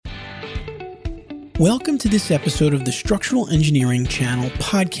Welcome to this episode of the Structural Engineering Channel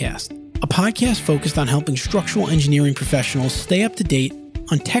podcast, a podcast focused on helping structural engineering professionals stay up to date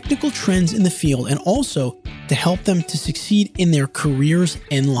on technical trends in the field and also to help them to succeed in their careers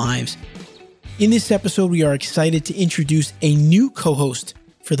and lives. In this episode, we are excited to introduce a new co-host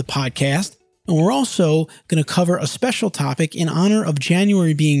for the podcast, and we're also going to cover a special topic in honor of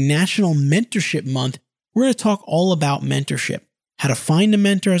January being National Mentorship Month. We're going to talk all about mentorship, how to find a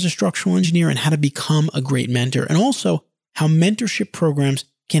mentor as a structural engineer and how to become a great mentor, and also how mentorship programs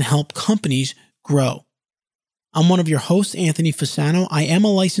can help companies grow. I'm one of your hosts, Anthony Fasano. I am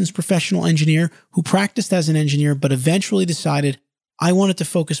a licensed professional engineer who practiced as an engineer, but eventually decided I wanted to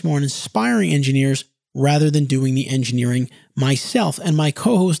focus more on inspiring engineers rather than doing the engineering myself. And my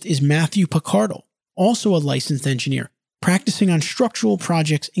co-host is Matthew Picardo, also a licensed engineer, practicing on structural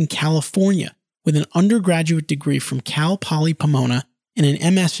projects in California, with an undergraduate degree from Cal Poly Pomona and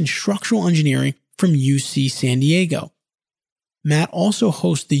an MS in structural engineering from UC San Diego. Matt also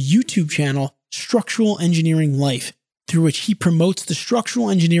hosts the YouTube channel Structural Engineering Life, through which he promotes the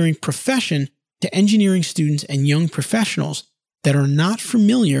structural engineering profession to engineering students and young professionals that are not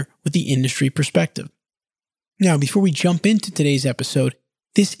familiar with the industry perspective. Now, before we jump into today's episode,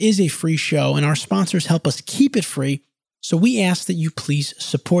 this is a free show and our sponsors help us keep it free, so we ask that you please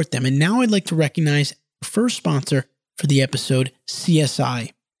support them. And now I'd like to recognize our first sponsor for the episode,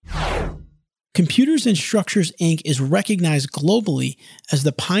 CSI. Computers and Structures, Inc. is recognized globally as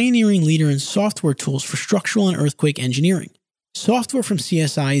the pioneering leader in software tools for structural and earthquake engineering. Software from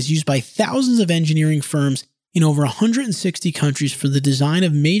CSI is used by thousands of engineering firms in over 160 countries for the design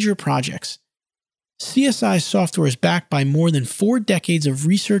of major projects. CSI software is backed by more than 4 decades of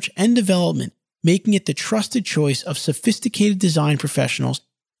research and development, making it the trusted choice of sophisticated design professionals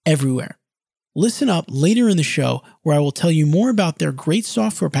everywhere. Listen up later in the show where I will tell you more about their great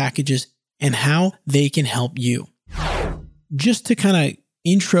software packages and how they can help you. Just to kind of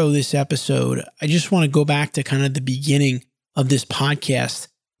intro this episode, I just want to go back to kind of the beginning of this podcast.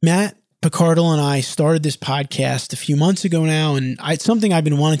 Matt Picardo and I started this podcast a few months ago now, and it's something I've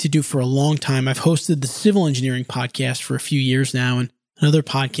been wanting to do for a long time. I've hosted the Civil Engineering podcast for a few years now and another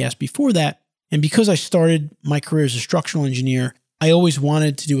podcast before that. And because I started my career as a structural engineer, I always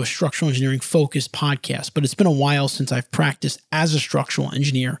wanted to do a structural engineering focused podcast, but it's been a while since I've practiced as a structural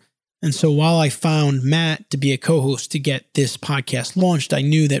engineer. And so while I found Matt to be a co-host to get this podcast launched, I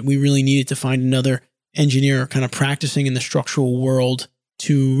knew that we really needed to find another engineer kind of practicing in the structural world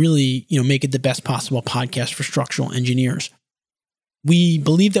to really, make it the best possible podcast for structural engineers. We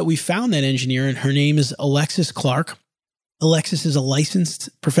believe that we found that engineer, and her name is Alexis Clark. Alexis is a licensed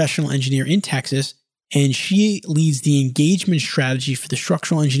professional engineer in Texas, and she leads the engagement strategy for the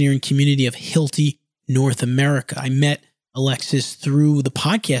structural engineering community of Hilti, North America. I met Alexis through the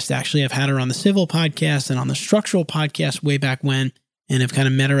podcast, actually. I've had her on the Civil podcast and on the Structural podcast way back when, and I've kind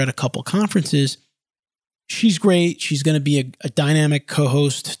of met her at a couple conferences. She's great. She's going to be a dynamic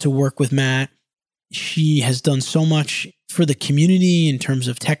co-host to work with Matt. She has done so much for the community in terms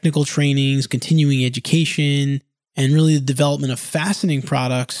of technical trainings, continuing education, and really the development of fascinating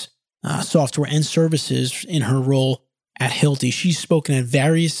products, software, and services in her role at Hilti. She's spoken at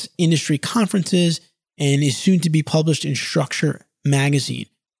various industry conferences and is soon to be published in Structure magazine.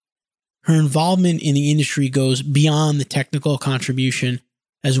 Her involvement in the industry goes beyond the technical contribution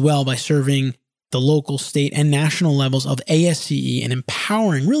as well, by serving the local, state, and national levels of ASCE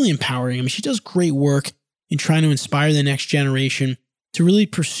and really empowering. I mean, she does great work in trying to inspire the next generation to really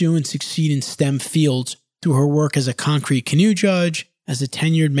pursue and succeed in STEM fields through her work as a concrete canoe judge, as a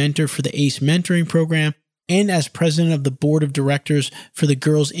tenured mentor for the ACE mentoring program, and as president of the board of directors for the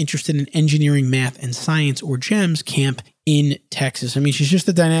Girls Interested in Engineering, Math, and Science, or GEMS camp in Texas. I mean, she's just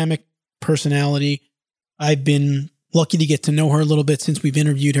a dynamic personality. I've been lucky to get to know her a little bit since we've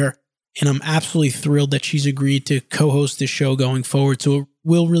interviewed her, and I'm absolutely thrilled that she's agreed to co-host this show going forward. So it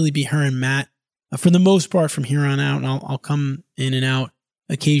will really be her and Matt for the most part from here on out, and I'll come in and out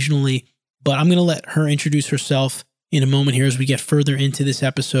occasionally. But I'm going to let her introduce herself in a moment here as we get further into this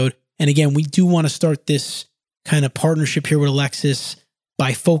episode. And again, we do want to start this kind of partnership here with Alexis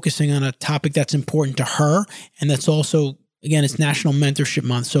by focusing on a topic that's important to her. And that's also, again, it's National Mentorship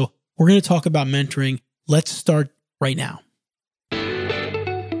Month. So we're going to talk about mentoring. Let's start right now.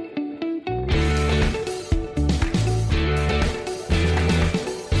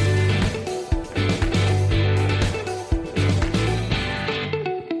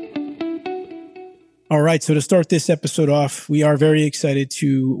 All right, so to start this episode off, we are very excited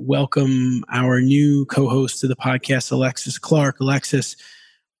to welcome our new co-host to the podcast, Alexis Clark. Alexis,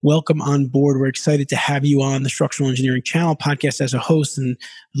 welcome on board. We're excited to have you on the Structural Engineering Channel podcast as a host. And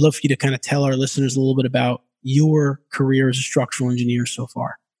I'd love for you to kind of tell our listeners a little bit about your career as a structural engineer so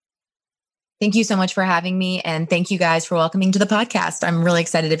far. Thank you so much for having me. And thank you guys for welcoming to the podcast. I'm really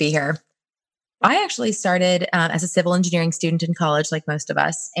excited to be here. I actually started as a civil engineering student in college, like most of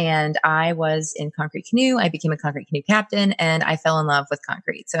us, and I was in concrete canoe. I became a concrete canoe captain, and I fell in love with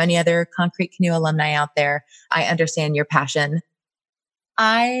concrete. So any other concrete canoe alumni out there, I understand your passion.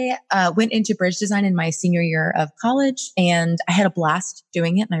 I went into bridge design in my senior year of college, and I had a blast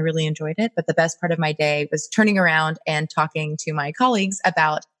doing it, and I really enjoyed it. But the best part of my day was turning around and talking to my colleagues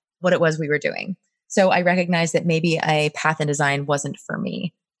about what it was we were doing. So I recognized that maybe a path in design wasn't for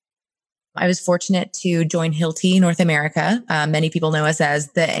me. I was fortunate to join Hilti North America. Many people know us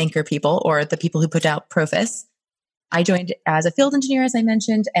as the anchor people or the people who put out Profis. I joined as a field engineer, as I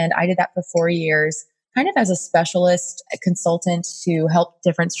mentioned, and I did that for 4 years, kind of as a specialist consultant to help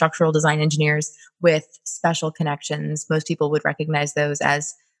different structural design engineers with special connections. Most people would recognize those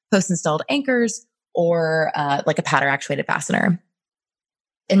as post-installed anchors or like a powder actuated fastener.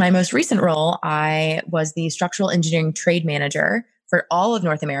 In my most recent role, I was the structural engineering trade manager for all of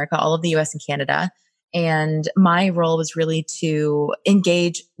North America, all of the US and Canada. And my role was really to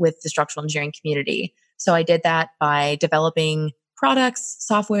engage with the structural engineering community. So I did that by developing products,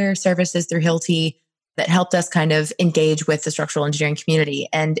 software, services through Hilti that helped us kind of engage with the structural engineering community.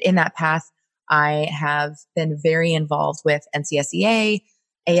 And in that path, I have been very involved with NCSEA,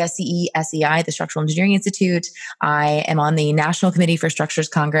 ASCE, SEI, the Structural Engineering Institute. I am on the National Committee for Structures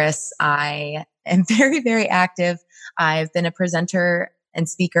Congress. I am very, very active. I've been a presenter and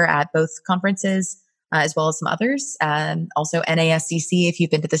speaker at both conferences, as well as some others. Also NASCC, if you've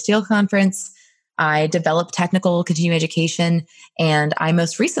been to the Steel Conference. I developed technical continuing education, and I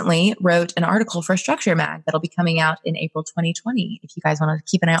most recently wrote an article for Structure Mag that'll be coming out in April 2020, if you guys want to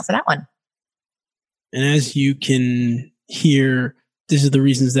keep an eye out for that one. And as you can hear, this is the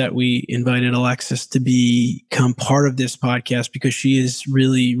reasons that we invited Alexis to become part of this podcast, because she is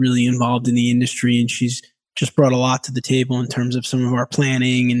really, really involved in the industry, and she's just brought a lot to the table in terms of some of our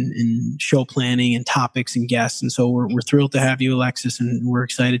planning and show planning and topics and guests. And so we're thrilled to have you, Alexis, and we're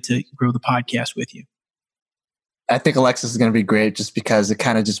excited to grow the podcast with you. I think Alexis is going to be great just because it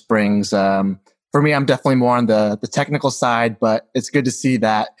kind of just brings, for me, I'm definitely more on the technical side, but it's good to see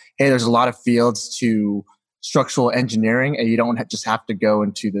that, hey, there's a lot of fields to structural engineering, and you don't just have to go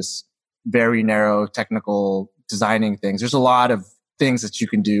into this very narrow technical designing things. There's a lot of things that you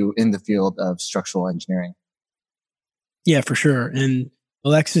can do in the field of structural engineering. Yeah, for sure. And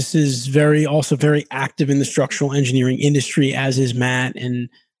Alexis is also very active in the structural engineering industry, as is Matt. And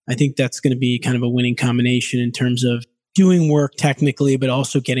I think that's going to be kind of a winning combination in terms of doing work technically, but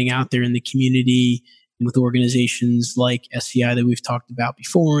also getting out there in the community with organizations like SCI that we've talked about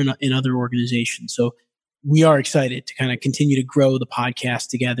before and in other organizations. So we are excited to kind of continue to grow the podcast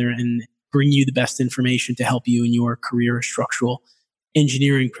together and bring you the best information to help you in your career as structural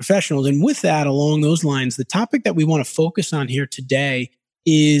engineering professionals. And with that, along those lines, the topic that we want to focus on here today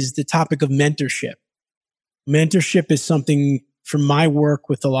is the topic of mentorship. Mentorship is something from my work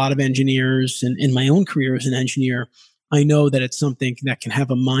with a lot of engineers and in my own career as an engineer, I know that it's something that can have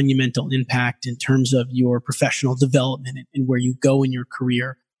a monumental impact in terms of your professional development and where you go in your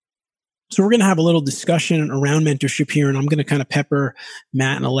career. So we're going to have a little discussion around mentorship here, and I'm going to kind of pepper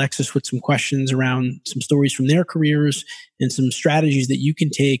Matt and Alexis with some questions around some stories from their careers and some strategies that you can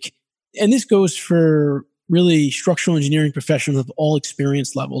take. And this goes for really structural engineering professionals of all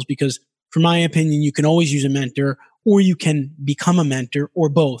experience levels, because from my opinion, you can always use a mentor or you can become a mentor or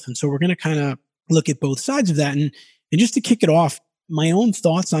both. And so we're going to kind of look at both sides of that. And just to kick it off, my own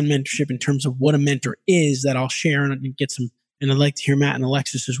thoughts on mentorship in terms of what a mentor is that I'll share and get some. And I'd like to hear Matt and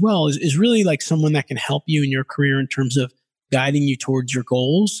Alexis as well, is really like someone that can help you in your career in terms of guiding you towards your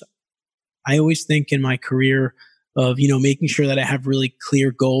goals. I always think in my career of, making sure that I have really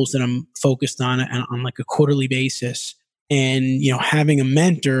clear goals that I'm focused on like a quarterly basis. And, having a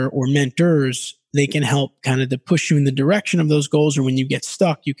mentor or mentors, they can help kind of to push you in the direction of those goals. Or when you get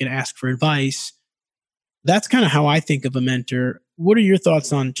stuck, you can ask for advice. That's kind of how I think of a mentor. What are your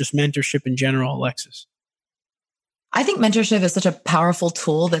thoughts on just mentorship in general, Alexis? I think mentorship is such a powerful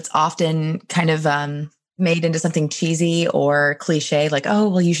tool that's often kind of made into something cheesy or cliche, like, oh,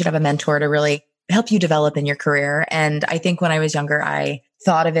 well, you should have a mentor to really help you develop in your career. And I think when I was younger, I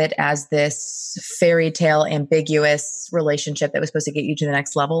thought of it as this fairy tale, ambiguous relationship that was supposed to get you to the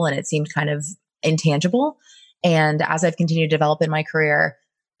next level. And it seemed kind of intangible. And as I've continued to develop in my career,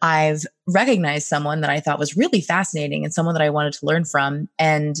 I've recognized someone that I thought was really fascinating and someone that I wanted to learn from.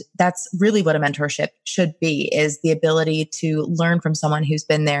 And that's really what a mentorship should be, is the ability to learn from someone who's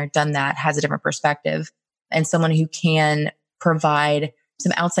been there, done that, has a different perspective, and someone who can provide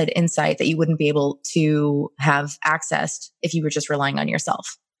some outside insight that you wouldn't be able to have accessed if you were just relying on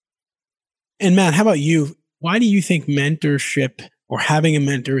yourself. And Matt, how about you? Why do you think mentorship or having a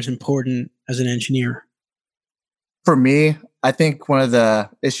mentor is important as an engineer? For me, I think one of the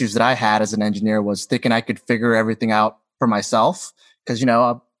issues that I had as an engineer was thinking I could figure everything out for myself. Because,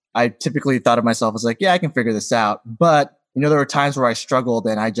 I typically thought of myself as like, yeah, I can figure this out. But, there were times where I struggled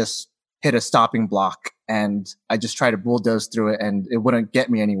and I just hit a stopping block and I just tried to bulldoze through it and it wouldn't get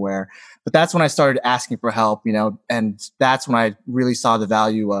me anywhere. But that's when I started asking for help, and that's when I really saw the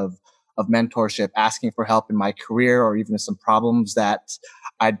value of mentorship, asking for help in my career or even some problems that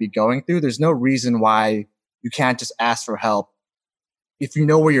I'd be going through. There's no reason why you can't just ask for help. If you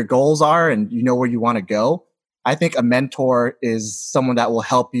know where your goals are and you know where you want to go, I think a mentor is someone that will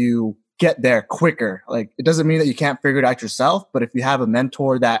help you get there quicker. Like, it doesn't mean that you can't figure it out yourself, but if you have a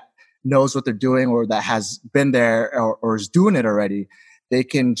mentor that knows what they're doing or that has been there or is doing it already, they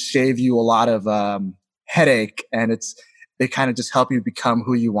can shave you a lot of headache, and they kind of just help you become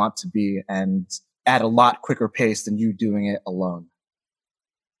who you want to be and at a lot quicker pace than you doing it alone.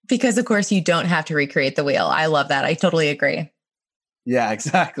 Because of course you don't have to recreate the wheel. I love that. I totally agree. Yeah,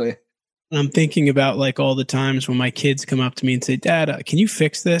 exactly. I'm thinking about like all the times when my kids come up to me and say, Dad, can you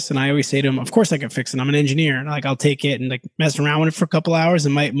fix this? And I always say to them, of course I can fix it. I'm an engineer. And like, I'll take it and like mess around with it for a couple hours.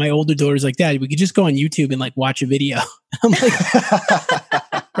 And my older daughter's like, Dad, we could just go on YouTube and like watch a video. I'm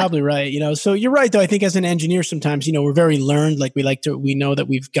like, probably right. So you're right though. I think as an engineer, sometimes, we're very learned. Like we know that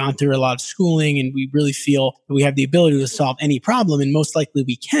we've gone through a lot of schooling and we really feel that we have the ability to solve any problem, and most likely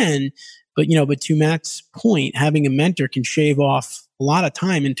we can. But to Matt's point, having a mentor can shave off a lot of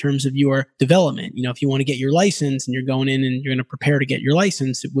time in terms of your development. If you want to get your license and you're going in and you're going to prepare to get your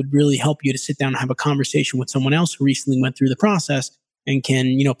license, it would really help you to sit down and have a conversation with someone else who recently went through the process and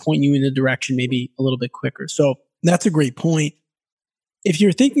can, point you in the direction maybe a little bit quicker. So that's a great point. If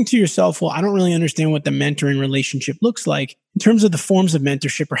you're thinking to yourself, well, I don't really understand what the mentoring relationship looks like in terms of the forms of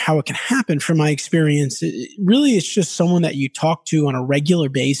mentorship or how it can happen, from my experience, it's just someone that you talk to on a regular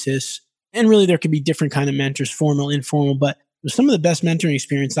basis. And really, there could be different kind of mentors, formal, informal, but some of the best mentoring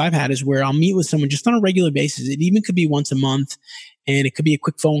experience I've had is where I'll meet with someone just on a regular basis. It even could be once a month, and it could be a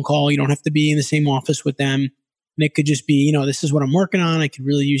quick phone call. You don't have to be in the same office with them. And it could just be, this is what I'm working on. I could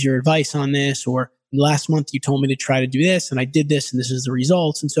really use your advice on this. Or last month you told me to try to do this and I did this and this is the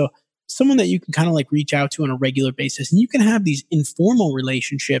results. And so someone that you can kind of like reach out to on a regular basis. And you can have these informal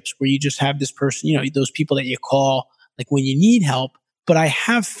relationships where you just have this person, those people that you call like when you need help. But I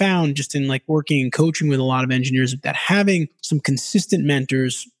have found just in like working and coaching with a lot of engineers that having some consistent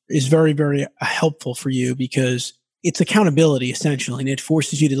mentors is very, very helpful for you, because it's accountability essentially. And it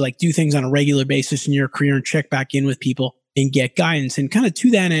forces you to like do things on a regular basis in your career and check back in with people and get guidance. And kind of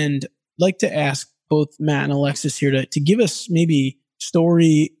to that end, I'd like to ask both Matt and Alexis here to give us maybe a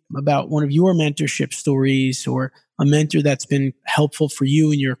story about one of your mentorship stories or a mentor that's been helpful for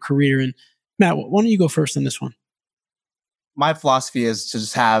you in your career. And Matt, why don't you go first on this one? My philosophy is to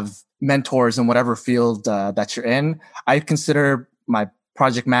just have mentors in whatever field that you're in. I consider my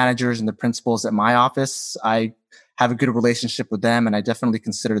project managers and the principals at my office, I have a good relationship with them, and I definitely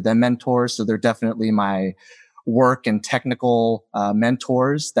consider them mentors. So they're definitely my work and technical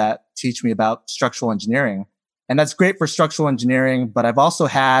mentors that teach me about structural engineering. And that's great for structural engineering, but I've also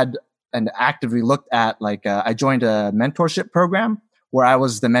had and actively looked at I joined a mentorship program where I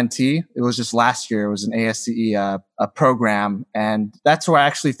was the mentee. It was just last year. It was an ASCE a program. And that's where I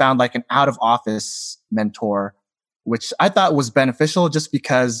actually found like an out of office mentor, which I thought was beneficial just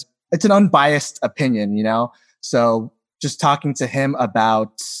because it's an unbiased opinion, So just talking to him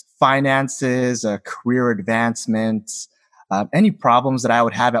about finances, career advancement, any problems that I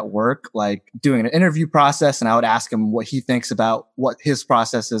would have at work, like doing an interview process. And I would ask him what he thinks about what his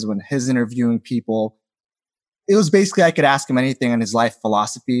process is when he's interviewing people. It was basically, I could ask him anything on his life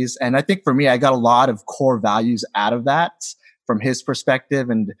philosophies. And I think for me, I got a lot of core values out of that from his perspective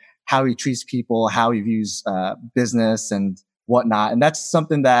and how he treats people, how he views business and whatnot. And that's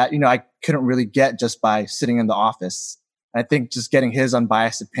something that, I couldn't really get just by sitting in the office. I think just getting his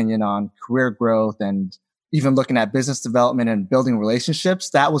unbiased opinion on career growth and even looking at business development and building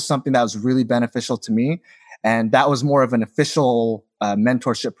relationships, that was something that was really beneficial to me. And that was more of an official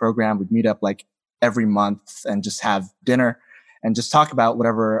mentorship program. We'd meet up like every month and just have dinner and just talk about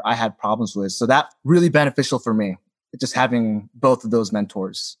whatever I had problems with. So that really beneficial for me, just having both of those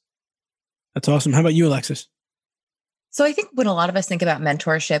mentors. That's awesome. How about you, Alexis? So I think when a lot of us think about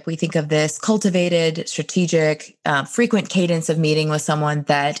mentorship, we think of this cultivated, strategic, frequent cadence of meeting with someone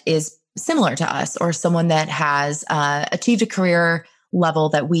that is similar to us or someone that has achieved a career level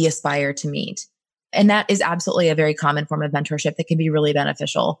that we aspire to meet. And that is absolutely a very common form of mentorship that can be really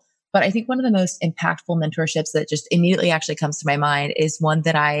beneficial. But I think one of the most impactful mentorships that just immediately actually comes to my mind is one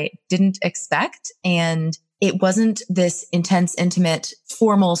that I didn't expect. And it wasn't this intense, intimate,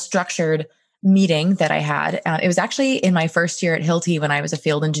 formal, structured meeting that I had. It was actually in my first year at Hilti when I was a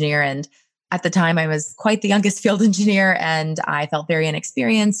field engineer. And at the time, I was quite the youngest field engineer and I felt very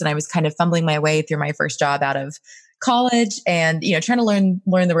inexperienced. And I was kind of fumbling my way through my first job out of college and, trying to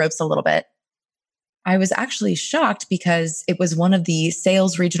learn the ropes a little bit. I was actually shocked because it was one of the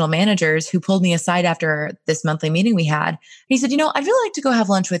sales regional managers who pulled me aside after this monthly meeting we had. And he said, I'd really like to go have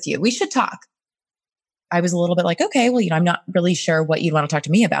lunch with you. We should talk. I was a little bit like, okay, well, I'm not really sure what you'd want to talk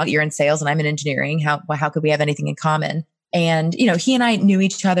to me about. You're in sales and I'm in engineering. How could we have anything in common? And, he and I knew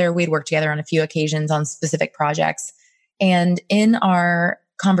each other. We'd worked together on a few occasions on specific projects. And in our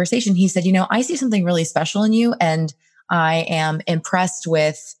conversation, he said, I see something really special in you. And I am impressed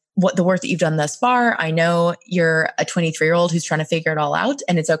with what the work that you've done thus far. I know you're a 23-year-old who's trying to figure it all out,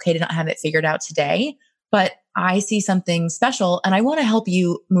 and it's okay to not have it figured out today, but I see something special and I want to help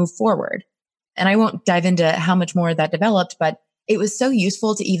you move forward. And I won't dive into how much more that developed, but it was so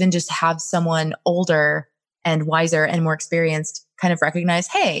useful to even just have someone older and wiser and more experienced kind of recognize,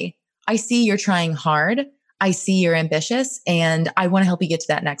 hey, I see you're trying hard. I see you're ambitious and I want to help you get to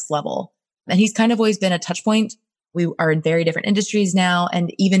that next level. And he's kind of always been a touch point. We are in very different industries now.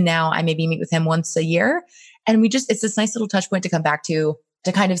 And even now I maybe meet with him once a year. And it's this nice little touch point to come back to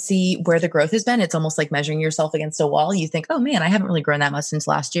kind of see where the growth has been. It's almost like measuring yourself against a wall. You think, oh man, I haven't really grown that much since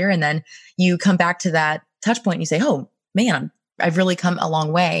last year. And then you come back to that touch point and you say, oh man, I've really come a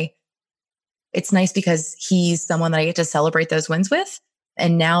long way. It's nice because he's someone that I get to celebrate those wins with.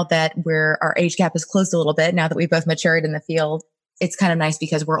 And now that our age gap is closed a little bit, now that we've both matured in the field, it's kind of nice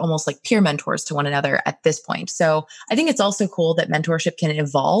because we're almost like peer mentors to one another at this point. So I think it's also cool that mentorship can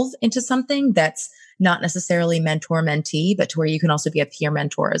evolve into something that's not necessarily mentor-mentee, but to where you can also be a peer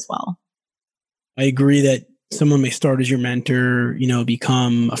mentor as well. I agree that someone may start as your mentor,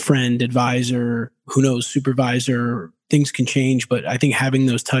 become a friend, advisor, who knows, supervisor. Things can change, but I think having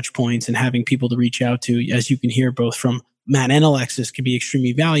those touch points and having people to reach out to, as you can hear both from Matt and Alexis, can be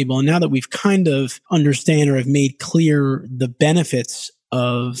extremely valuable. And now that we've kind of understand or have made clear the benefits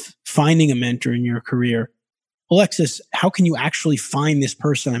of finding a mentor in your career, Alexis, how can you actually find this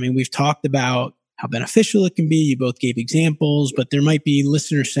person? I mean, we've talked about how beneficial it can be. You both gave examples, but there might be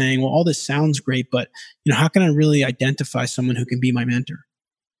listeners saying, well, all this sounds great, but how can I really identify someone who can be my mentor?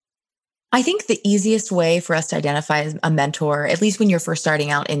 I think the easiest way for us to identify a mentor, at least when you're first starting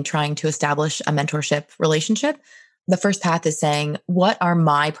out in trying to establish a mentorship relationship, the first path is saying, what are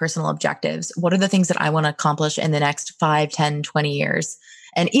my personal objectives? What are the things that I want to accomplish in the next 5, 10, 20 years?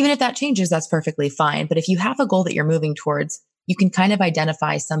 And even if that changes, that's perfectly fine. But if you have a goal that you're moving towards, you can kind of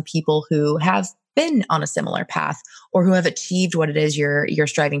identify some people who have been on a similar path or who have achieved what it is you're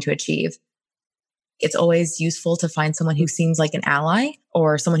striving to achieve. It's always useful to find someone who seems like an ally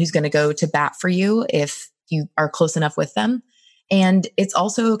or someone who's going to go to bat for you if you are close enough with them. And it's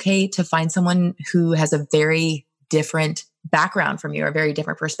also okay to find someone who has a very different background from you or a very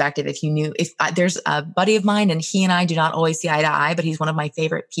different perspective. If there's a buddy of mine and he and I do not always see eye to eye, but he's one of my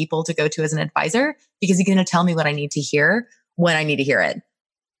favorite people to go to as an advisor because he's going to tell me what I need to hear when I need to hear it.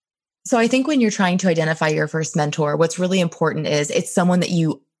 So I think when you're trying to identify your first mentor, what's really important is it's someone that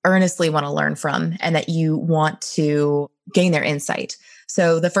you earnestly want to learn from and that you want to gain their insight.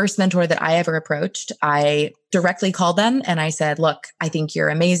 So the first mentor that I ever approached, I directly called them and I said, look, I think you're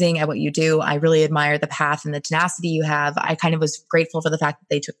amazing at what you do. I really admire the path and the tenacity you have. I kind of was grateful for the fact that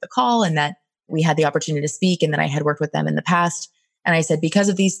they took the call and that we had the opportunity to speak and that I had worked with them in the past. And I said, because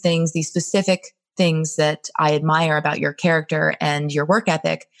of these things, these specific things that I admire about your character and your work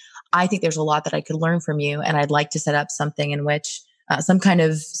ethic, I think there's a lot that I could learn from you. And I'd like to set up something in which some kind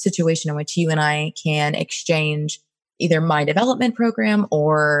of situation in which you and I can exchange either my development program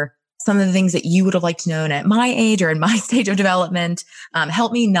or some of the things that you would have liked to know at my age or in my stage of development.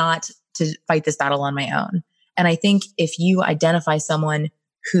 Help me not to fight this battle on my own. And I think if you identify someone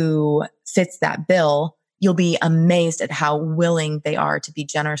who fits that bill, you'll be amazed at how willing they are to be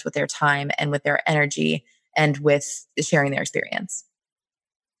generous with their time and with their energy and with sharing their experience.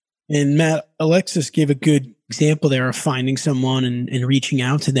 And Matt, Alexis gave a good example there of finding someone and reaching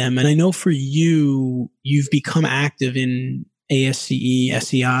out to them. And I know for you, you've become active in ASCE,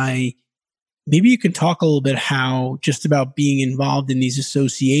 SEI. maybe you can talk a little bit how just about being involved in these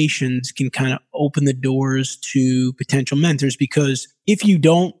associations can kind of open the doors to potential mentors. Because if you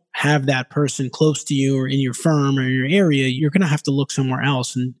don't have that person close to you or in your firm or in your area, you're going to have to look somewhere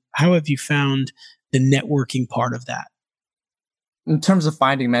else. And how have you found the networking part of that? In terms of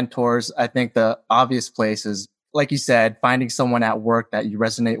finding mentors, I think the obvious place is, like you said, finding someone at work that you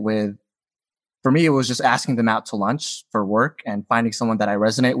resonate with. For me, it was just asking them out to lunch for work and finding someone that I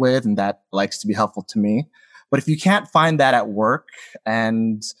resonate with and that likes to be helpful to me. But if you can't find that at work,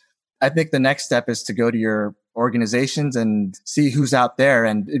 and I think the next step is to go to your organizations and see who's out there.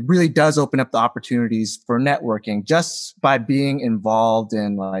 And it really does open up the opportunities for networking just by being involved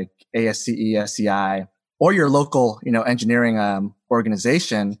in like ASCE, SCI, or your local, engineering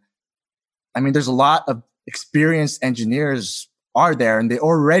organization. I mean, there's a lot of experienced engineers are there and they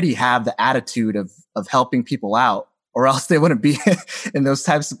already have the attitude of helping people out, or else they wouldn't be in those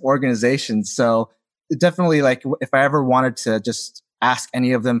types of organizations. So definitely, like, if I ever wanted to just ask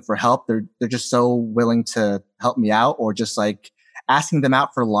any of them for help, they're just so willing to help me out, or just like asking them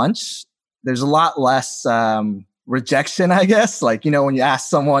out for lunch. There's a lot less rejection, I guess. Like, when you ask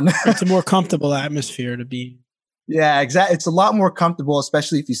someone, it's a more comfortable atmosphere to be. Yeah, exactly. It's a lot more comfortable,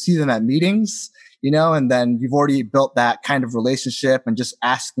 especially if you see them at meetings, and then you've already built that kind of relationship, and just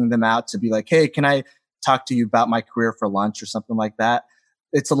asking them out to be like, hey, can I talk to you about my career for lunch or something like that?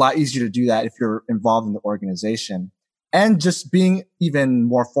 It's a lot easier to do that if you're involved in the organization. And just being even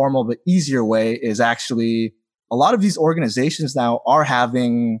more formal, but easier way is actually a lot of these organizations now are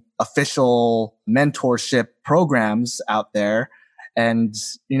having official mentorship programs out there. And,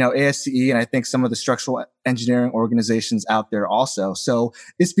 ASCE, and I think some of the structural engineering organizations out there also. So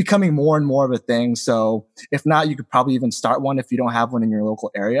it's becoming more and more of a thing. So if not, you could probably even start one if you don't have one in your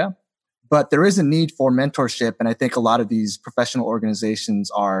local area. But there is a need for mentorship. And I think a lot of these professional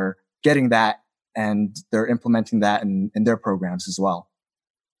organizations are getting that, and they're implementing that in their programs as well.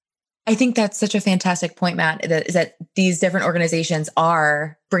 I think that's such a fantastic point, Matt, that these different organizations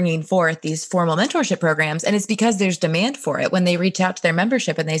are bringing forth these formal mentorship programs. And it's because there's demand for it. When they reach out to their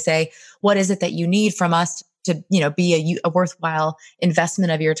membership and they say, what is it that you need from us to, be a worthwhile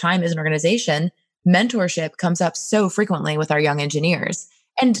investment of your time as an organization? Mentorship comes up so frequently with our young engineers.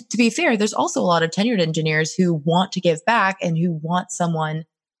 And to be fair, there's also a lot of tenured engineers who want to give back and who want someone,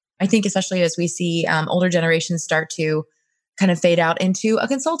 I think, especially as we see older generations start to kind of fade out into a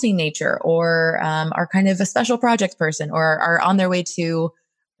consulting nature, or are kind of a special projects person, or are on their way to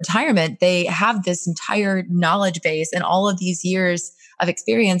retirement. They have this entire knowledge base and all of these years of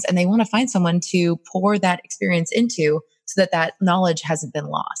experience, and they want to find someone to pour that experience into so that knowledge hasn't been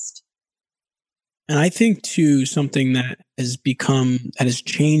lost. And I think too, something that has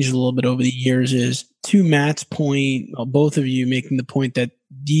changed a little bit over the years is, to Matt's point, both of you making the point that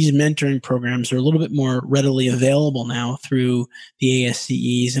these mentoring programs are a little bit more readily available now through the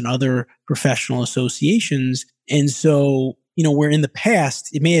ASCEs and other professional associations. And so, where in the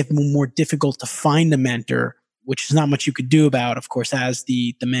past, it may have been more difficult to find a mentor, which is not much you could do about, of course, as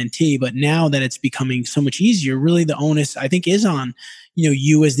the mentee. But now that it's becoming so much easier, really the onus, I think, is on,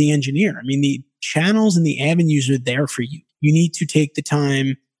 you as the engineer. I mean, the channels and the avenues are there for you. You need to take the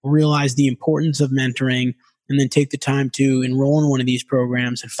time, realize the importance of mentoring, and then take the time to enroll in one of these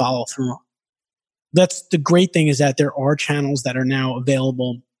programs and follow through. That's the great thing, is that there are channels that are now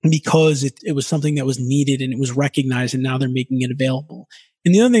available because it was something that was needed and it was recognized, and now they're making it available.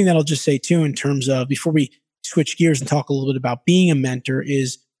 And the other thing that I'll just say too, in terms of, before we switch gears and talk a little bit about being a mentor,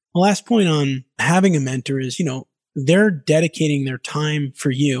 is the last point on having a mentor is, they're dedicating their time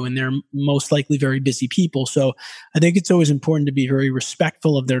for you, and they're most likely very busy people. So I think it's always important to be very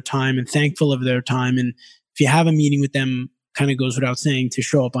respectful of their time and thankful of their time. And if you have a meeting with them, kind of goes without saying to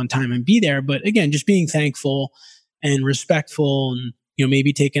show up on time and be there. But again, just being thankful and respectful, and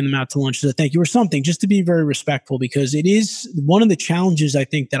maybe taking them out to lunch as a thank you or something, just to be very respectful, because it is one of the challenges I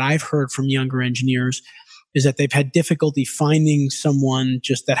think that I've heard from younger engineers is that they've had difficulty finding someone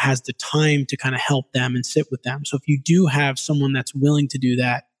just that has the time to kind of help them and sit with them. So if you do have someone that's willing to do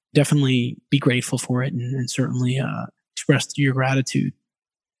that, definitely be grateful for it, and certainly express your gratitude.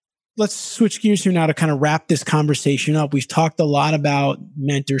 Let's switch gears here now to kind of wrap this conversation up. We've talked a lot about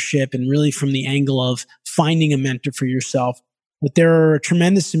mentorship, and really from the angle of finding a mentor for yourself. But there are a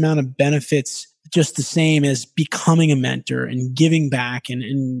tremendous amount of benefits just the same as becoming a mentor and giving back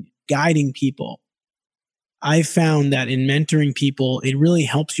and guiding people. I found that in mentoring people, it really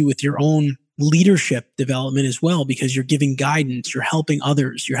helps you with your own leadership development as well, because you're giving guidance, you're helping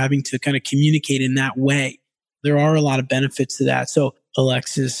others, you're having to kind of communicate in that way. There are a lot of benefits to that. So,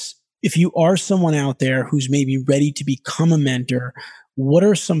 Alexis, if you are someone out there who's maybe ready to become a mentor, what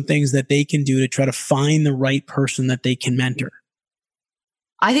are some things that they can do to try to find the right person that they can mentor?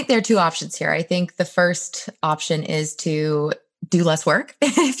 I think there are two options here. I think the first option is to do less work.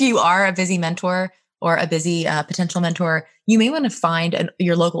 If you are a busy mentor or a busy potential mentor, you may want to find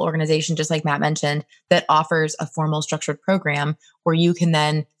your local organization, just like Matt mentioned, that offers a formal structured program where you can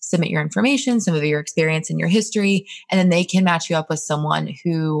then submit your information, some of your experience and your history, and then they can match you up with someone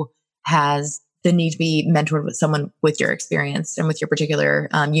who has the need to be mentored with someone with your experience and with your particular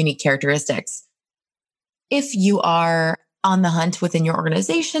unique characteristics. If you are on the hunt within your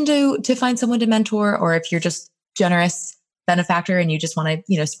organization to find someone to mentor, or if you're just generous benefactor and you just want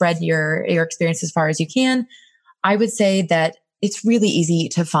to, spread your experience as far as you can, I would say that it's really easy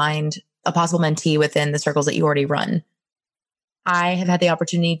to find a possible mentee within the circles that you already run. I have had the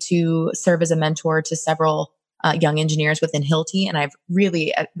opportunity to serve as a mentor to several young engineers within Hilti, and I've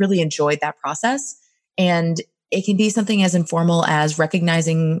really enjoyed that process. And it can be something as informal as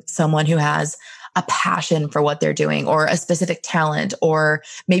recognizing someone who has a passion for what they're doing or a specific talent, or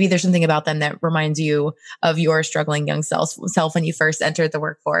maybe there's something about them that reminds you of your struggling young self when you first entered the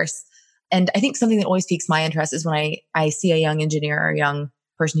workforce. And I think something that always piques my interest is when I see a young engineer or a young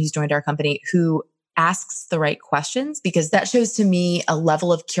person who's joined our company who asks the right questions, because that shows to me a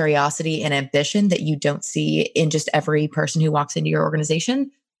level of curiosity and ambition that you don't see in just every person who walks into your organization.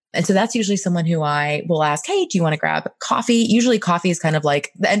 And so that's usually someone who I will ask, hey, do you want to grab coffee? Usually coffee is kind of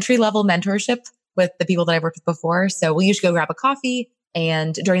like the entry level mentorship with the people that I've worked with before. So we usually go grab a coffee.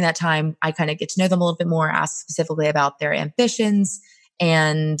 And during that time, I kind of get to know them a little bit more, ask specifically about their ambitions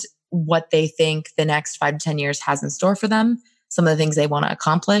and what they think the next 5 to 10 years has in store for them, some of the things they want to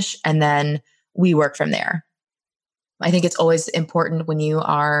accomplish. And then we work from there. I think it's always important when you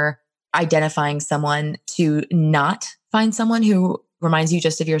are identifying someone to not find someone who reminds you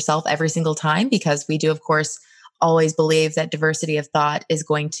just of yourself every single time, because we do, of course, always believe that diversity of thought is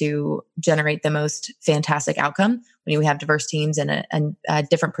going to generate the most fantastic outcome when you have diverse teams and a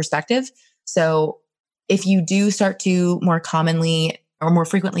different perspective. So if you do start to more commonly or more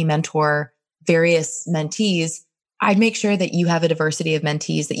frequently mentor various mentees, I'd make sure that you have a diversity of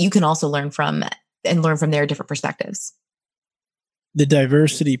mentees that you can also learn from and learn from their different perspectives. The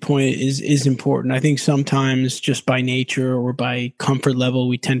diversity point is important. I think sometimes just by nature or by comfort level,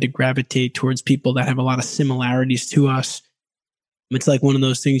 we tend to gravitate towards people that have a lot of similarities to us. It's like one of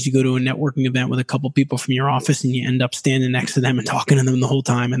those things, you go to a networking event with a couple people from your office and you end up standing next to them and talking to them the whole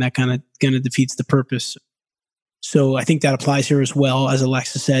time. And that kind of defeats the purpose. So I think that applies here as well, as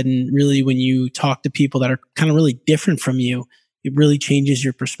Alexa said. And really, when you talk to people that are kind of really different from you, it really changes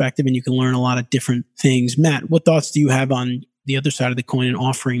your perspective and you can learn a lot of different things. Matt, what thoughts do you have on the other side of the coin in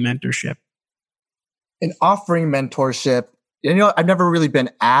offering mentorship? In offering mentorship, I've never really been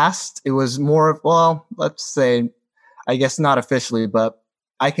asked. It was more of, well, let's say, I guess not officially, but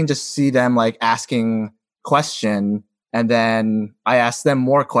I can just see them like asking question, and then I ask them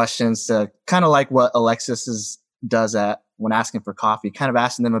more questions to kind of like what Alexis does when asking for coffee, kind of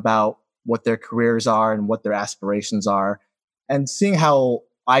asking them about what their careers are and what their aspirations are, and seeing how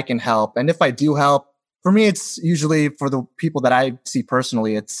I can help. And if I do help, for me, it's usually for the people that I see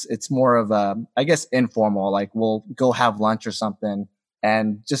personally, it's more of I guess informal, like we'll go have lunch or something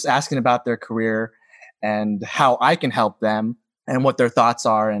and just asking about their career and how I can help them and what their thoughts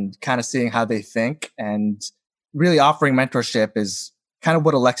are and kind of seeing how they think. And really offering mentorship is kind of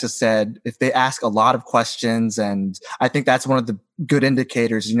what Alexa said. If they ask a lot of questions, and I think that's one of the good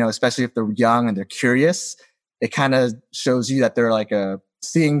indicators, especially if they're young and they're curious, it kind of shows you that they're like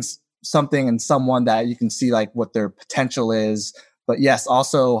seeing something in someone that you can see like what their potential is. But yes,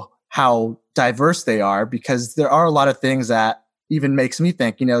 also how diverse they are, because there are a lot of things that even makes me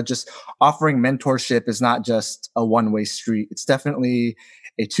think, just offering mentorship is not just a one-way street. It's definitely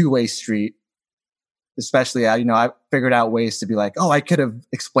a two-way street. Especially, I figured out ways to be like, oh, I could have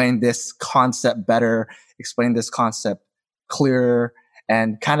explained this concept better, explained this concept clearer,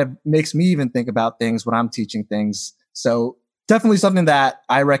 and kind of makes me even think about things when I'm teaching things. So definitely something that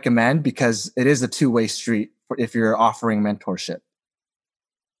I recommend, because it is a two-way street if you're offering mentorship.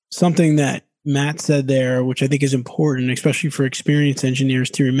 Something that Matt said there, which I think is important, especially for experienced engineers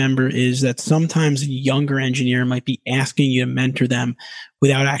to remember, is that sometimes a younger engineer might be asking you to mentor them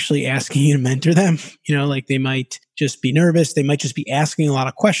without actually asking you to mentor them. Like they might just be nervous. They might just be asking a lot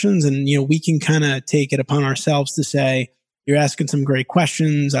of questions. And, we can kind of take it upon ourselves to say, you're asking some great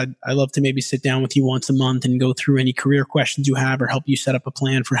questions. I'd love to maybe sit down with you once a month and go through any career questions you have or help you set up a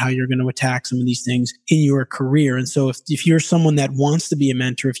plan for how you're going to attack some of these things in your career. And so if you're someone that wants to be a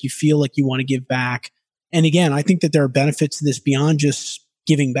mentor, if you feel like you want to give back, and again, I think that there are benefits to this beyond just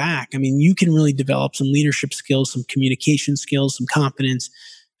giving back. I mean, you can really develop some leadership skills, some communication skills, some confidence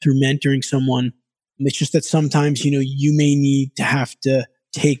through mentoring someone. It's just that sometimes, you may need to have to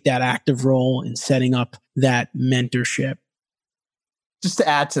take that active role in setting up that mentorship. Just to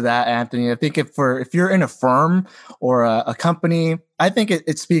add to that, Anthony, I think if you're in a firm or a company, I think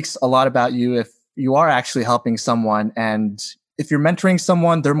it speaks a lot about you if you are actually helping someone. And if you're mentoring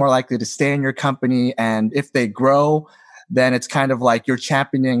someone, they're more likely to stay in your company. And if they grow, then it's kind of like you're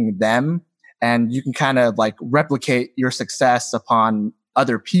championing them, and you can kind of like replicate your success upon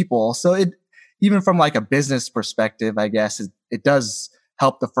other people. So even from like a business perspective, I guess it does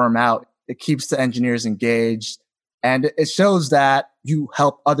help the firm out. It keeps the engineers engaged, and it shows that you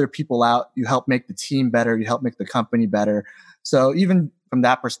help other people out. You help make the team better. You help make the company better. So even from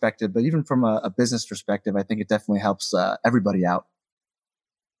that perspective, but even from a business perspective, I think it definitely helps everybody out.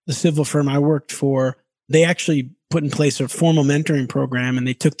 The civil firm I worked for, they actually put in place a formal mentoring program, and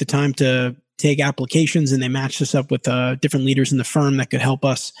they took the time to take applications, and they matched us up with different leaders in the firm that could help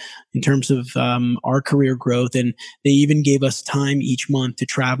us in terms of our career growth. And they even gave us time each month to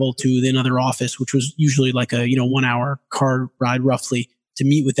travel to another office, which was usually like a 1 hour car ride roughly, to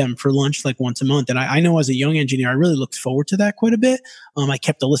meet with them for lunch like once a month. And I know as a young engineer, I really looked forward to that quite a bit. I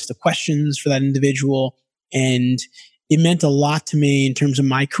kept a list of questions for that individual, and it meant a lot to me in terms of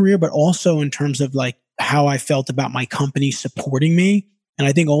my career, but also in terms of like how I felt about my company supporting me. And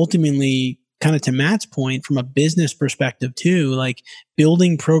I think ultimately, kind of to Matt's point, from a business perspective too, like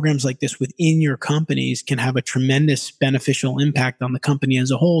building programs like this within your companies can have a tremendous beneficial impact on the company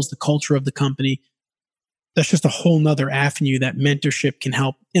as a whole, the culture of the company. That's just a whole nother avenue that mentorship can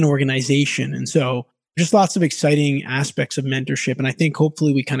help an organization. And so just lots of exciting aspects of mentorship. And I think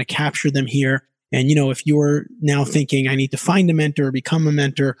hopefully we kind of capture them here. And, if you're now thinking, I need to find a mentor or become a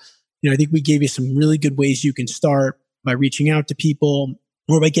mentor, I think we gave you some really good ways you can start by reaching out to people,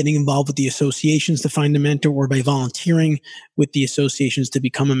 or by getting involved with the associations to find a mentor, or by volunteering with the associations to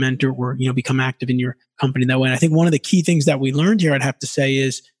become a mentor, or, become active in your company that way. And I think one of the key things that we learned here, I'd have to say,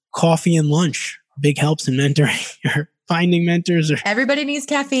 is coffee and lunch are big helps in mentoring or finding mentors. Everybody needs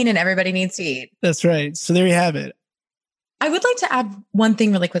caffeine and everybody needs to eat. That's right. So there you have it. I would like to add one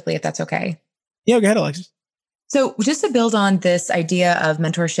thing really quickly, if that's okay. Yeah, go ahead, Alexis. So just to build on this idea of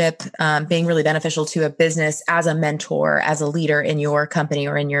mentorship being really beneficial to a business as a mentor, as a leader in your company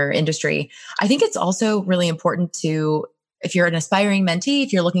or in your industry, I think it's also really important to, if you're an aspiring mentee,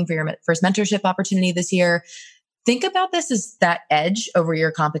 if you're looking for your first mentorship opportunity this year, think about this as that edge over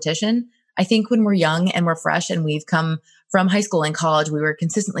your competition. I think when we're young and we're fresh and we've come from high school and college, we were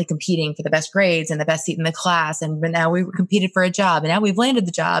consistently competing for the best grades and the best seat in the class. And now we competed for a job, and now we've landed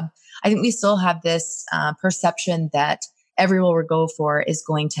the job. I think we still have this perception that every role we go for is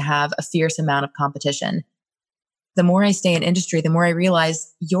going to have a fierce amount of competition. The more I stay in industry, the more I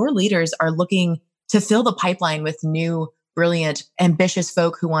realize your leaders are looking to fill the pipeline with new, brilliant, ambitious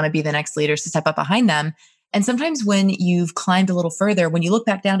folk who want to be the next leaders to step up behind them. And sometimes when you've climbed a little further, when you look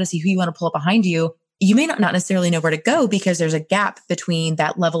back down to see who you want to pull up behind you, you may not necessarily know where to go, because there's a gap between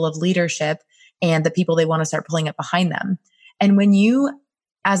that level of leadership and the people they want to start pulling up behind them. And when you,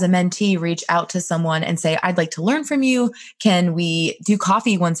 as a mentee, reach out to someone and say, I'd like to learn from you. Can we do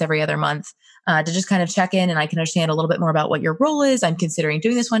coffee once every other month to just kind of check in, and I can understand a little bit more about what your role is. I'm considering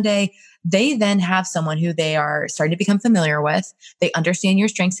doing this one day. They then have someone who they are starting to become familiar with. They understand your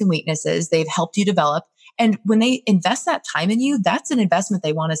strengths and weaknesses. They've helped you develop. And when they invest that time in you, that's an investment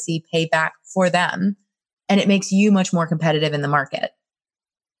they want to see pay back for them. And it makes you much more competitive in the market.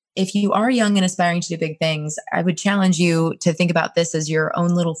 If you are young and aspiring to do big things, I would challenge you to think about this as your own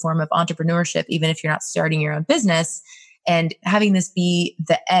little form of entrepreneurship, even if you're not starting your own business, and having this be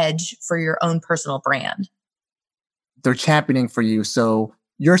the edge for your own personal brand. They're championing for you. So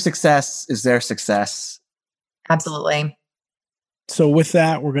your success is their success. Absolutely. So with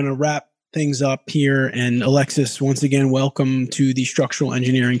that, we're going to wrap things up here. And Alexis, once again, welcome to the Structural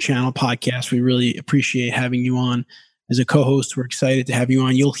Engineering Channel podcast. We really appreciate having you on as a co-host. We're excited to have you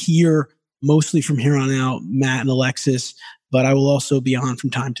on. You'll hear mostly from here on out Matt and Alexis, but I will also be on from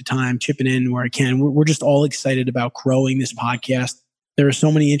time to time, chipping in where I can. We're just all excited about growing this podcast. There are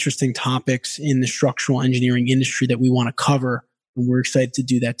so many interesting topics in the structural engineering industry that we want to cover, and we're excited to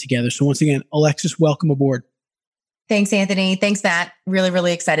do that together. So once again, Alexis, welcome aboard. Thanks, Anthony. Thanks, Matt. Really,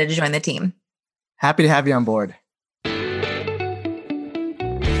 really excited to join the team. Happy to have you on board.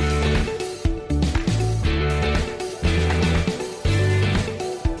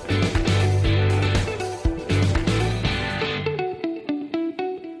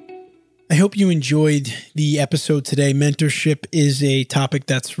 I hope you enjoyed the episode today. Mentorship is a topic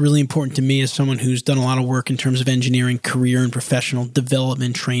that's really important to me as someone who's done a lot of work in terms of engineering, career and professional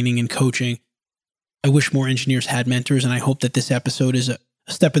development, training and coaching. I wish more engineers had mentors, and I hope that this episode is a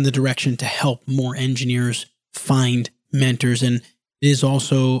step in the direction to help more engineers find mentors. And it is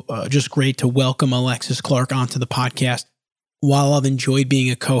also just great to welcome Alexis Clark onto the podcast. While I've enjoyed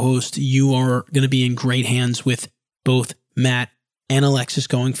being a co-host, you are going to be in great hands with both Matt and Alexis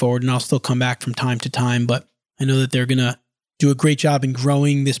going forward, and I'll still come back from time to time, but I know that they're going to do a great job in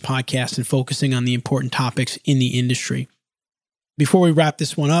growing this podcast and focusing on the important topics in the industry. Before we wrap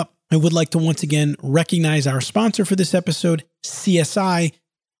this one up, I would like to once again recognize our sponsor for this episode, CSI.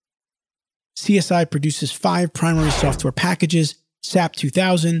 CSI produces 5 primary software packages: SAP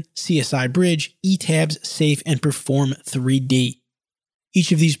 2000, CSI Bridge, ETABS, SAFE, and Perform 3D.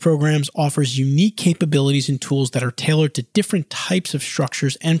 Each of these programs offers unique capabilities and tools that are tailored to different types of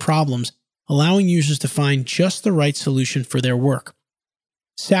structures and problems, allowing users to find just the right solution for their work.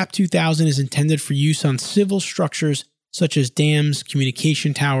 SAP 2000 is intended for use on civil structures such as dams,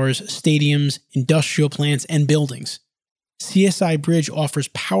 communication towers, stadiums, industrial plants, and buildings. CSI Bridge offers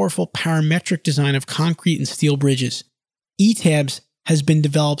powerful parametric design of concrete and steel bridges. ETABS has been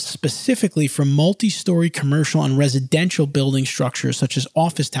developed specifically for multi-story commercial and residential building structures such as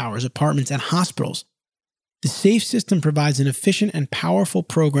office towers, apartments, and hospitals. The SAFE system provides an efficient and powerful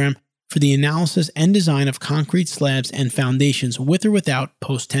program for the analysis and design of concrete slabs and foundations with or without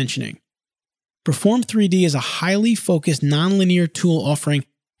post-tensioning. Perform 3D is a highly focused nonlinear tool offering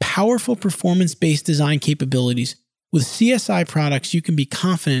powerful performance-based design capabilities. With CSI products, you can be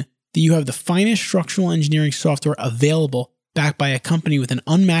confident that you have the finest structural engineering software available, backed by a company with an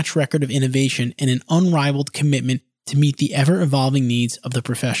unmatched record of innovation and an unrivaled commitment to meet the ever-evolving needs of the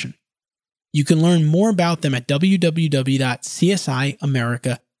profession. You can learn more about them at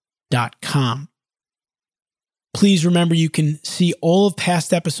www.csiamerica.com. Please remember you can see all of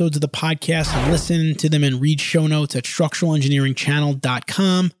past episodes of the podcast and listen to them and read show notes at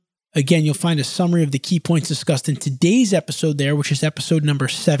structuralengineeringchannel.com. Again, you'll find a summary of the key points discussed in today's episode there, which is episode number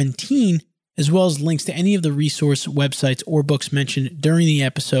 17, as well as links to any of the resource websites or books mentioned during the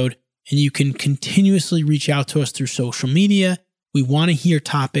episode. And you can continuously reach out to us through social media. We want to hear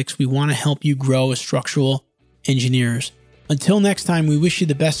topics. We want to help you grow as structural engineers. Until next time, we wish you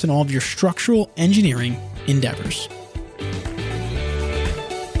the best in all of your structural engineering endeavors.